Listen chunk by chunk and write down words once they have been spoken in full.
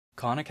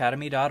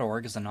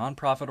KhanAcademy.org is a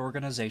nonprofit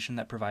organization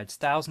that provides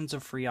thousands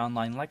of free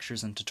online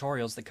lectures and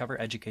tutorials that cover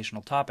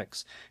educational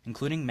topics,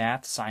 including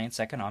math, science,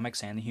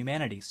 economics, and the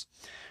humanities.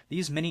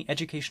 These mini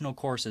educational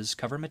courses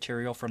cover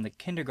material from the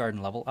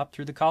kindergarten level up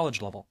through the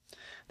college level.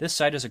 This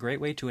site is a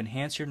great way to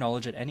enhance your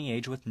knowledge at any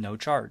age with no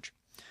charge.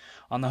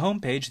 On the home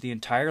page, the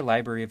entire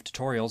library of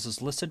tutorials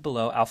is listed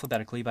below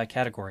alphabetically by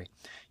category.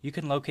 You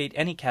can locate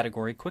any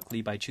category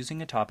quickly by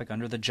choosing a topic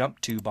under the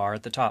Jump To bar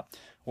at the top,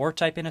 or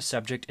type in a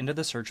subject into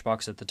the search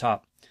box at the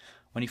top.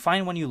 When you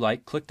find one you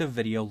like, click the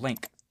video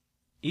link.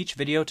 Each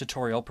video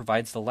tutorial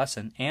provides the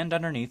lesson and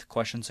underneath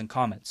questions and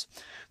comments.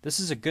 This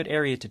is a good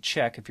area to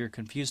check if you're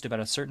confused about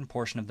a certain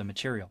portion of the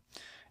material.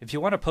 If you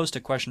want to post a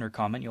question or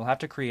comment, you'll have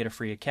to create a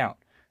free account.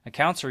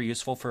 Accounts are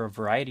useful for a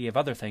variety of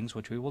other things,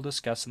 which we will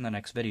discuss in the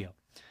next video.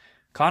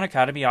 Khan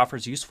Academy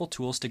offers useful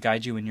tools to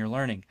guide you in your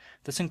learning.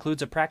 This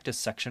includes a practice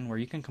section where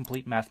you can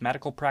complete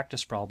mathematical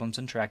practice problems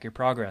and track your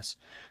progress.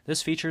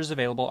 This feature is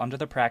available under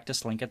the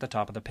practice link at the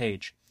top of the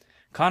page.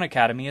 Khan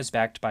Academy is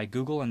backed by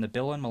Google and the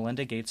Bill and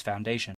Melinda Gates Foundation.